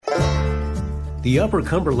The Upper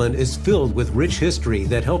Cumberland is filled with rich history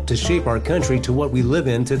that helped to shape our country to what we live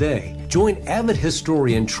in today. Join avid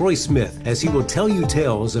historian Troy Smith as he will tell you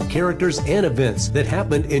tales of characters and events that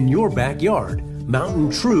happened in your backyard. Mountain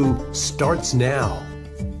True starts now.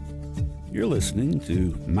 You're listening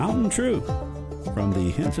to Mountain True from the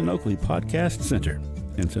Henson Oakley Podcast Center.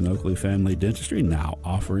 Henson Oakley Family Dentistry now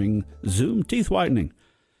offering Zoom teeth whitening.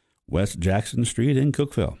 West Jackson Street in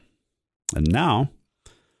Cookeville. And now,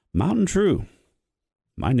 Mountain True.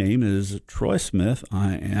 My name is Troy Smith.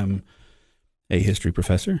 I am a history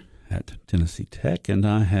professor at Tennessee Tech, and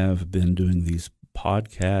I have been doing these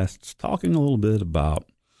podcasts talking a little bit about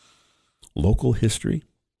local history.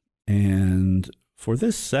 And for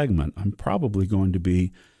this segment, I'm probably going to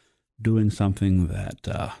be doing something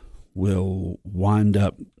that will wind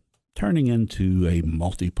up turning into a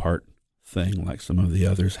multi-part thing like some of the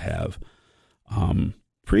others have.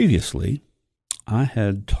 Previously, I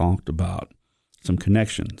had talked about some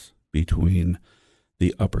connections between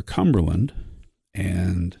the Upper Cumberland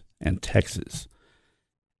and Texas.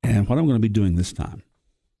 And what I'm going to be doing this time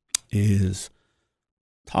is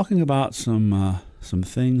talking about some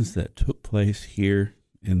things that took place here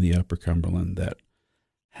in the Upper Cumberland that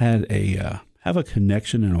had have a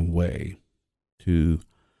connection in a way to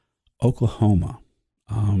Oklahoma.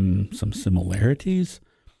 Some similarities,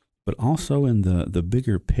 but also in the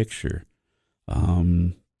bigger picture,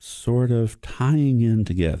 sort of tying in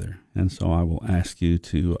together. And so I will ask you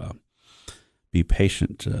to be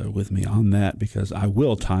patient with me on that, because I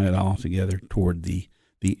will tie it all together toward the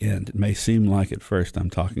end. It may seem like at first I'm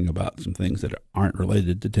talking about some things that aren't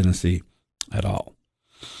related to Tennessee at all.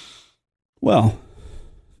 Well,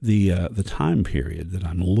 the time period that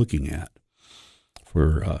I'm looking at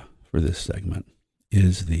for this segment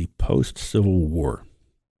is the post-Civil War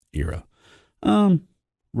era.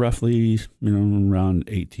 Roughly, around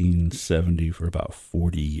 1870 for about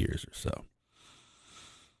 40 years or so.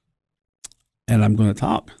 And I'm going to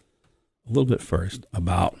talk a little bit first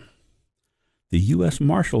about the U.S.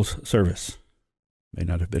 Marshals Service. May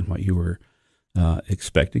not have been what you were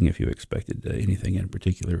expecting, if you expected anything in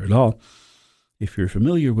particular at all. If you're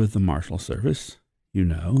familiar with the Marshal Service, you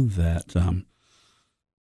know that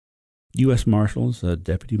U.S. Marshals,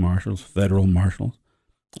 Deputy Marshals, Federal Marshals,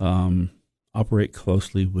 operate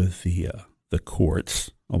closely with the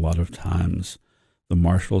courts. A lot of times the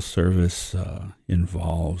Marshal Service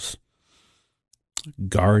involves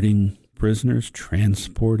guarding prisoners,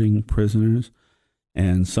 transporting prisoners,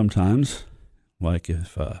 and sometimes, like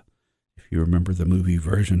if you remember the movie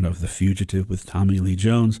version of The Fugitive with Tommy Lee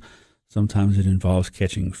Jones, sometimes it involves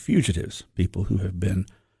catching fugitives, people who have been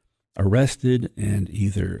arrested and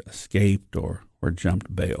either escaped or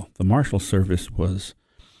jumped bail. The Marshal Service was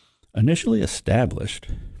initially established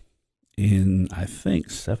in, I think,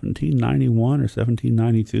 1791 or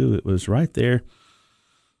 1792. It was right there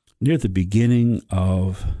near the beginning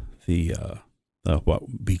of the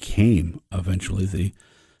what became eventually the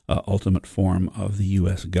ultimate form of the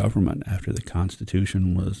U.S. government after the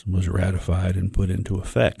Constitution was ratified and put into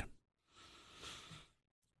effect.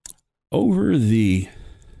 Over the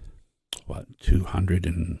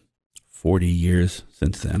 240 years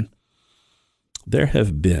since then, there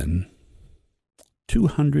have been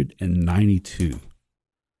 292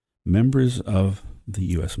 members of the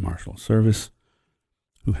U.S. Marshal Service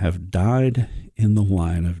who have died in the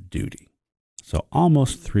line of duty. So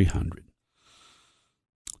almost 300.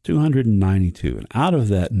 292. And out of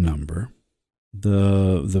that number,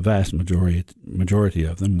 the vast majority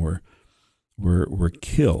of them were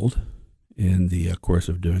killed in the course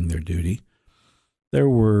of doing their duty. There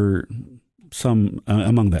were some,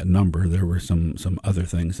 among that number, there were some other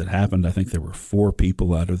things that happened. I think there were 4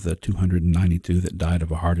 people out of the 292 that died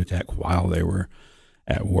of a heart attack while they were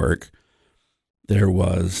at work. There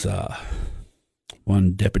was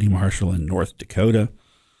one deputy marshal in North Dakota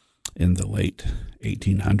in the late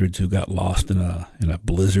 1800s who got lost in a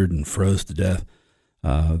blizzard and froze to death.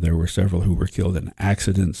 There were several who were killed in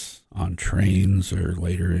accidents on trains or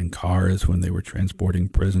later in cars when they were transporting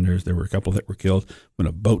prisoners. There were a couple that were killed when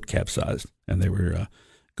a boat capsized and they were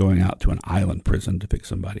going out to an island prison to pick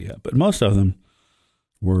somebody up. But most of them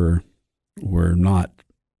were not,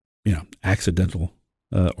 accidental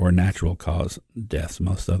or natural cause deaths.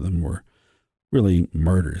 Most of them were really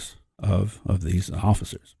murders of these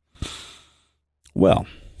officers. Well,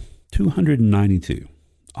 292,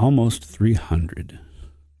 almost 300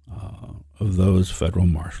 of those federal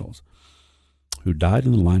marshals who died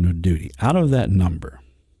in the line of duty. Out of that number,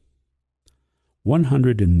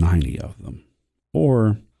 190 of them,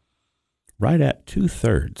 or right at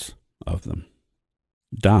 2/3 of them,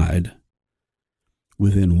 died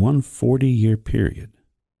within one 40-year period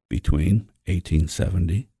between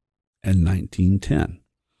 1870 and 1910.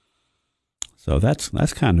 So that's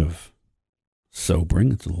kind of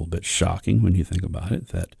sobering. It's a little bit shocking when you think about it,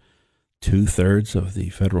 that 2/3 of the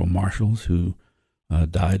federal marshals who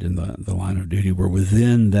died in the line of duty were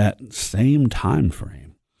within that same time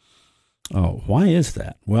frame. Oh, why is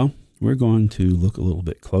that? Well, we're going to look a little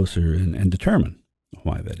bit closer and determine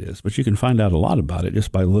why that is. But you can find out a lot about it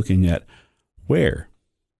just by looking at where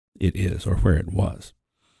it is or where it was.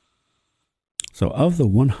 So of the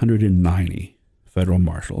 190 federal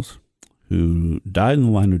marshals who died in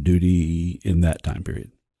the line of duty in that time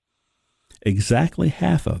period, exactly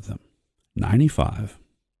half of them, 95,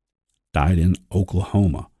 died in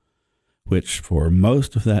Oklahoma, which for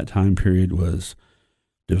most of that time period was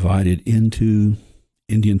divided into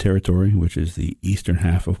Indian Territory, which is the eastern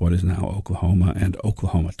half of what is now Oklahoma, and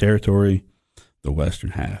Oklahoma Territory, the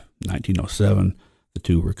western half. 1907, the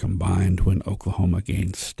two were combined when Oklahoma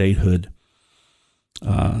gained statehood.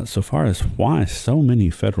 So far as why so many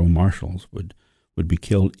federal marshals would be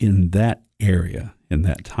killed in that area, in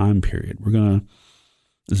that time period, we're going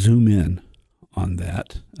to zoom in on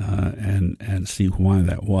that and see why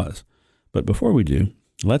that was. But before we do,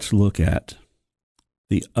 let's look at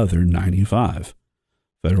the other 95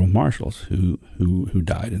 federal marshals who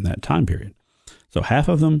died in that time period. So half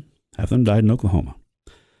of them died in Oklahoma.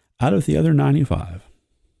 Out of the other 95,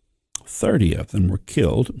 30 of them were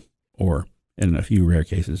killed, or in a few rare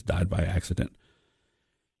cases died by accident,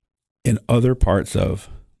 in other parts of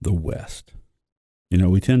the West. You know,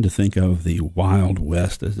 we tend to think of the Wild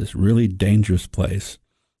West as this really dangerous place,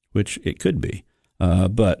 which it could be.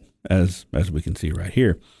 But as we can see right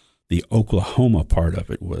here, the Oklahoma part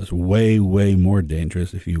of it was way, way more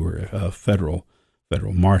dangerous if you were a federal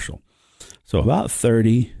marshal. So about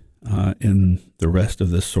 30 in the rest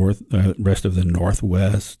of the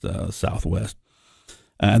Northwest, Southwest.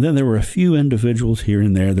 And then there were a few individuals here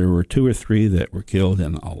and there. There were 2 or 3 that were killed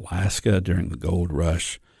in Alaska during the gold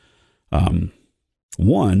rush.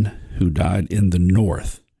 One who died in the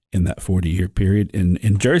North in that 40-year period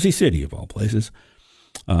in Jersey City, of all places.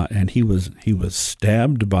 And he was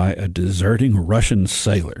stabbed by a deserting Russian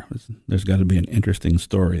sailor. There's got to be an interesting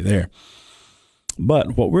story there.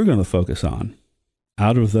 But what we're going to focus on,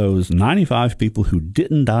 out of those 95 people who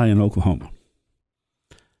didn't die in Oklahoma,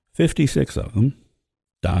 56 of them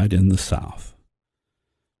died in the South.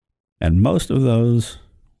 And most of those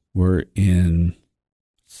were in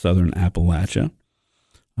southern Appalachia,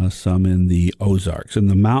 some in the Ozarks, in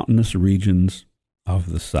the mountainous regions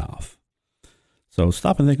of the South. So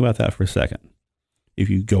stop and think about that for a second. If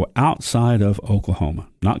you go outside of Oklahoma,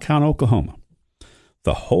 not count Oklahoma,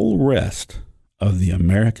 the whole rest of the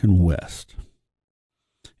American West,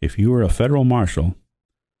 if you were a federal marshal,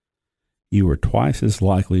 you were twice as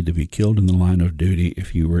likely to be killed in the line of duty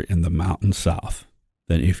if you were in the mountain South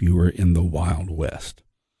than if you were in the Wild West.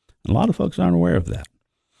 And a lot of folks aren't aware of that.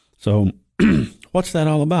 So what's that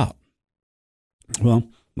all about? Well,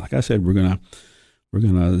 like I said, we're gonna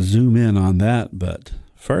zoom in on that. But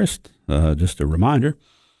first, just a reminder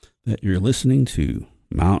that you're listening to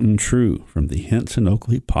Mountain True from the Henson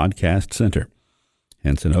Oakley Podcast Center.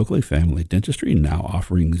 Henson Oakley Family Dentistry now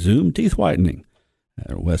offering Zoom teeth whitening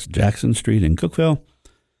at West Jackson Street in Cookeville.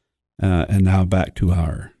 And now back to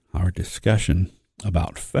our discussion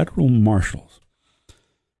about federal marshals.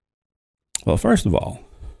 Well, first of all,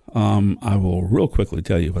 I will real quickly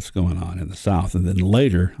tell you what's going on in the South, and then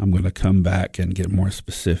later I'm going to come back and get more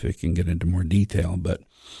specific and get into more detail. But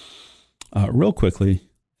real quickly,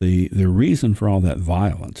 the reason for all that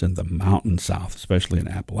violence in the mountain South, especially in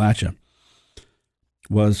Appalachia,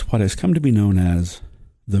 was what has come to be known as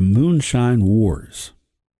the Moonshine Wars.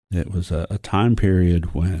 It was a time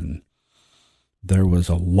period when there was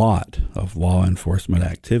a lot of law enforcement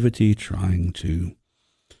activity trying to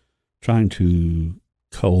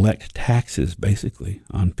collect taxes, basically,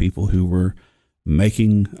 on people who were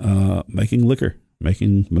making liquor,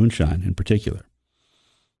 making moonshine in particular.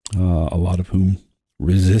 A lot of whom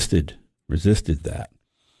resisted that.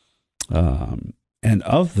 And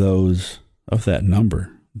of that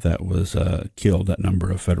number that was killed, that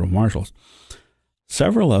number of federal marshals,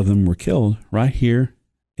 several of them were killed right here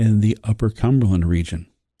in the Upper Cumberland region.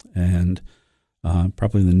 And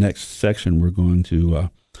probably in the next section, we're going to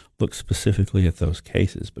look specifically at those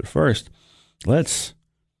cases. But first, let's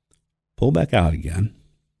pull back out again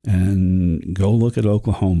and go look at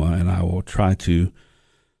Oklahoma, and I will try to,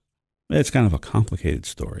 it's kind of a complicated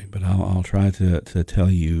story, but I'll try to tell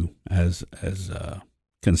you as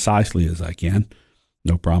concisely as I can,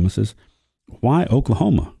 no promises, why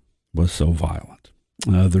Oklahoma was so violent.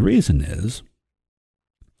 The reason is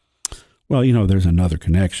Well, there's another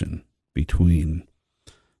connection between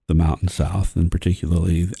the Mountain South, and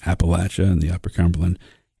particularly Appalachia and the Upper Cumberland,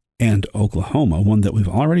 and Oklahoma, one that we've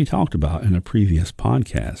already talked about in a previous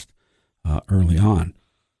podcast early on,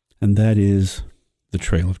 and that is the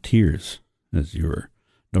Trail of Tears. As you're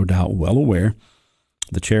no doubt well aware,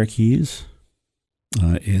 the Cherokees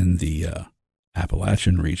in the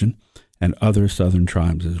Appalachian region, and other southern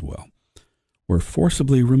tribes as well, were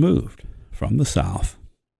forcibly removed from the South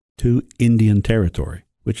to Indian Territory,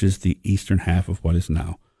 which is the eastern half of what is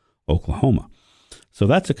now Oklahoma. So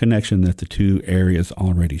that's a connection that the two areas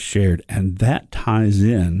already shared, and that ties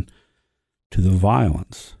in to the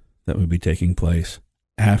violence that would be taking place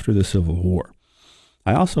after the Civil War.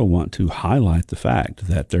 I also want to highlight the fact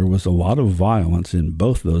that there was a lot of violence in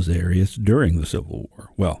both those areas during the Civil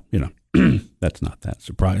War. Well, that's not that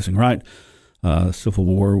surprising, right? Civil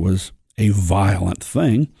War was a violent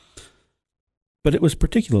thing, but it was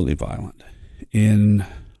particularly violent in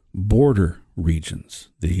border regions,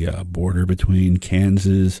 the border between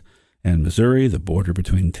Kansas and Missouri, the border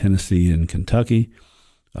between Tennessee and Kentucky.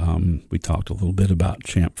 We talked a little bit about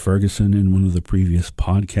Champ Ferguson in one of the previous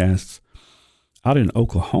podcasts. Out in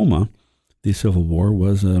Oklahoma, the Civil War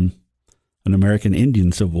was an American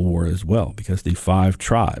Indian Civil War as well, because the five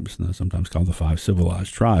tribes, sometimes called the five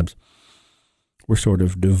civilized tribes, were sort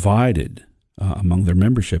of divided among their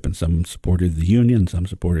membership, and some supported the Union, some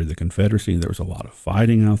supported the Confederacy. There was a lot of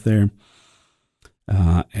fighting out there,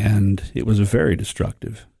 and it was very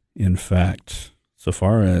destructive. In fact, so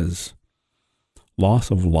far as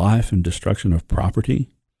loss of life and destruction of property,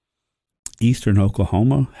 eastern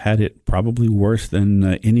Oklahoma had it probably worse than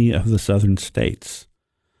any of the southern states,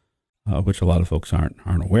 which a lot of folks aren't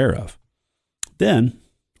aware of. Then,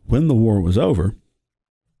 when the war was over,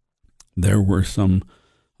 there were some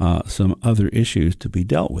other issues to be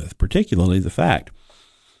dealt with, particularly the fact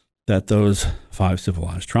that those five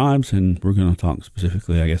civilized tribes, and we're going to talk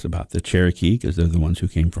specifically, I guess, about the Cherokee, because they're the ones who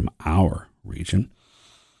came from our region.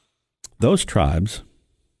 Those tribes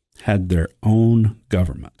had their own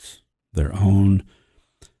governments, their own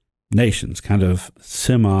nations, kind of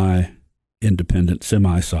semi-independent,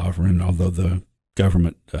 semi-sovereign, although the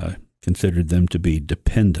government considered them to be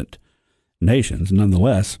dependent nations.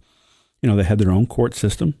 Nonetheless, they had their own court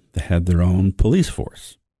system. They had their own police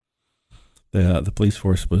force. The police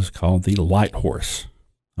force was called the Light Horse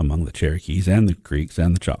among the Cherokees and the Creeks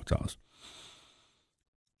and the Choctaws.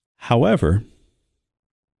 However,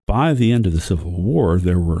 by the end of the Civil War,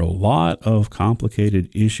 there were a lot of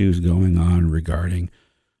complicated issues going on regarding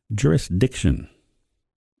jurisdiction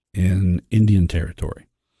in Indian Territory.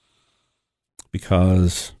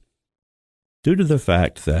 Because due to the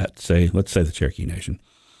fact that, let's say the Cherokee Nation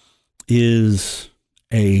is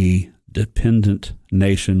a dependent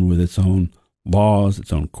nation with its own laws,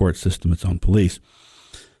 its own court system, its own police,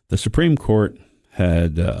 the Supreme Court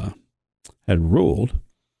had ruled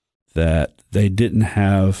that they didn't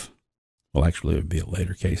have, well, actually, it would be a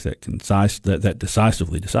later case that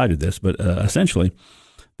decisively decided this, but essentially,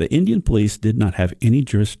 the Indian police did not have any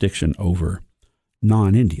jurisdiction over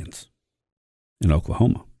non-Indians in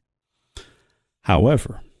Oklahoma.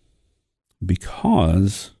 However,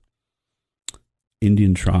 because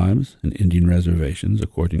Indian tribes and Indian reservations,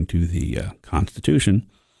 according to the Constitution,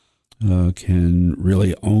 can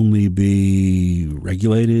really only be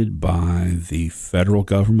regulated by the federal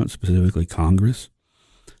government, specifically Congress.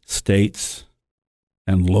 States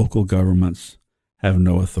and local governments have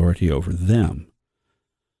no authority over them.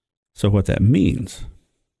 So what that means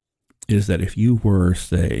is that if you were,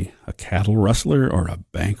 say, a cattle rustler or a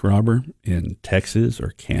bank robber in Texas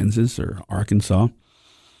or Kansas or Arkansas,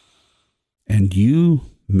 and you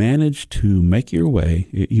managed to make your way,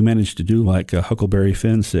 you managed to do like Huckleberry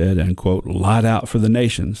Finn said and, quote, light out for the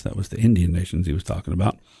nations, that was the Indian nations he was talking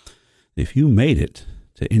about. If you made it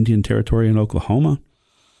to Indian Territory in Oklahoma,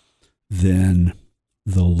 then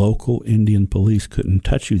the local Indian police couldn't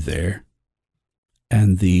touch you there,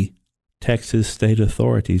 and the Texas state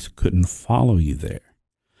authorities couldn't follow you there,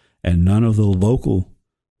 and none of the local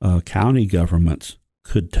county governments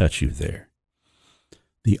could touch you there.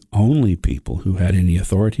 The only people who had any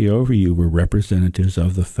authority over you were representatives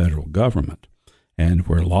of the federal government. And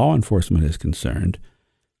where law enforcement is concerned,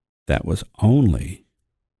 that was only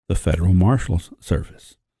the Federal Marshal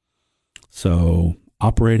Service. So,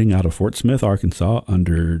 operating out of Fort Smith, Arkansas,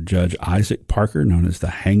 under Judge Isaac Parker, known as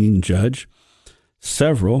the Hanging Judge,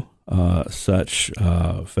 several such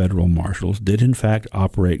federal marshals did in fact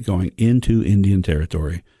operate going into Indian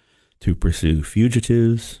Territory to pursue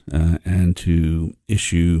fugitives and to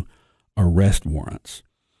issue arrest warrants.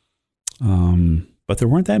 But there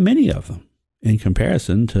weren't that many of them. in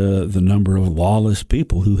comparison to the number of lawless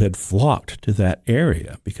people who had flocked to that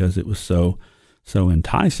area because it was so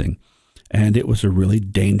enticing. And it was a really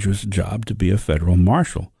dangerous job to be a federal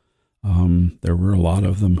marshal. There were a lot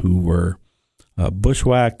of them who were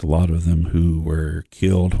bushwhacked, a lot of them who were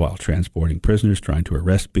killed while transporting prisoners, trying to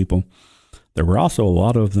arrest people. There were also a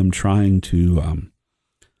lot of them trying to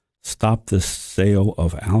stop the sale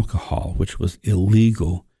of alcohol, which was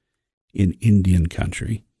illegal in Indian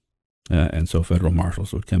country. And so federal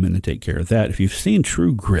marshals would come in and take care of that. If you've seen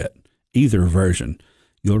True Grit, either version,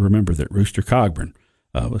 you'll remember that Rooster Cogburn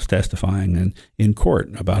was testifying in court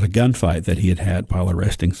about a gunfight that he had had while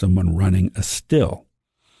arresting someone running a still.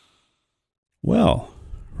 Well,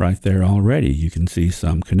 right there already you can see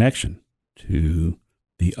some connection to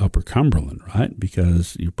the Upper Cumberland, right?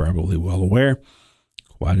 Because you're probably well aware,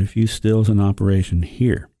 quite a few stills in operation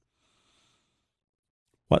here.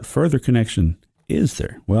 What further connection is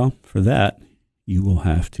there? Well, for that, you will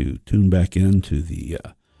have to tune back into the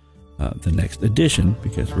next edition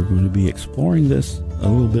because we're going to be exploring this a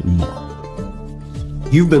little bit more.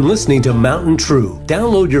 You've been listening to Mountain True.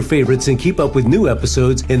 Download your favorites and keep up with new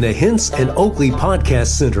episodes in the Hints and Oakley Podcast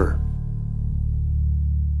Center.